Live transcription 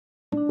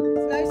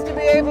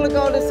able to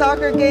go to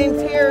soccer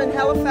games here in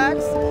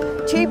Halifax,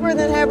 cheaper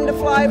than having to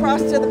fly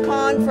across to the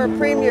pond for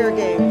premier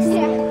games.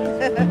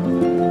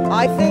 Yeah.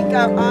 I think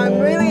I'm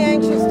really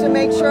anxious to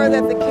make sure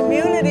that the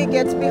community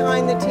gets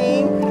behind the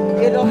team.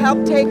 It'll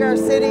help take our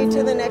city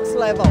to the next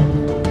level.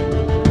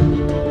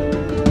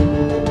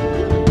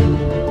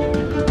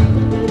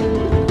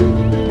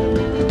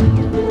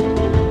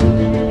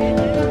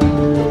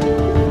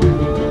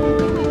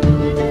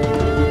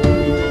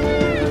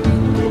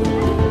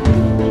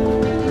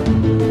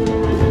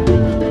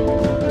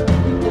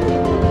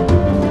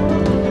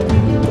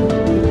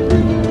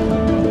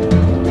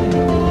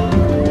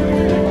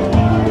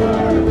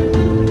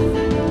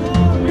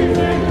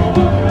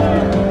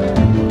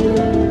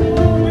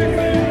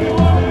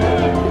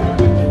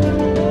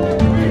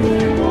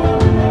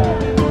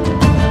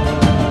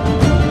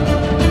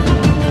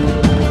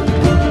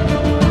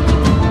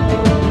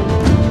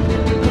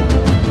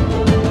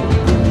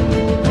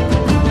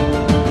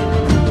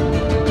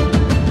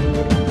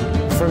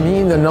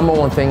 The number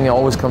one thing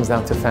always comes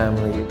down to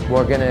family.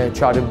 We're going to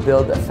try to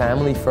build a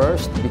family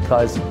first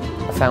because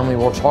a family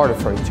works harder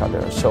for each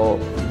other. So,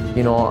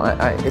 you know,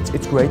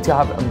 it's great to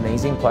have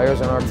amazing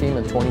players on our team,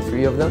 and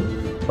 23 of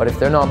them. But if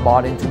they're not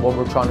bought into what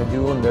we're trying to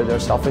do and they're there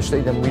selfishly,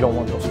 then we don't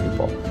want those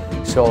people.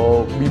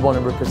 So we want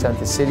to represent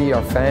the city,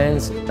 our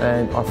fans,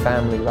 and our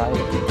family, right?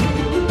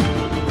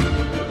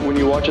 When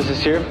you watch us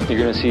this year, you're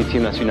going to see a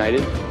team that's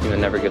united and that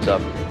never gives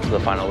up to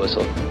the final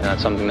whistle. And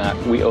that's something that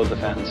we owe the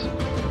fans.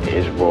 It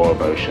is raw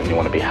emotion. You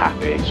want to be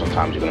happy.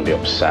 Sometimes you're going to be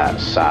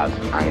upset, sad,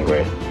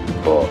 angry.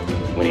 But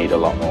we need a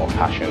lot more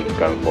passion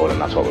going forward,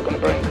 and that's what we're going to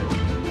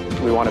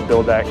bring. We want to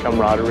build that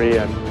camaraderie,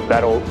 and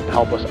that'll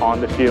help us on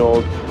the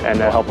field and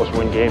that'll help us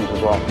win games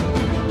as well.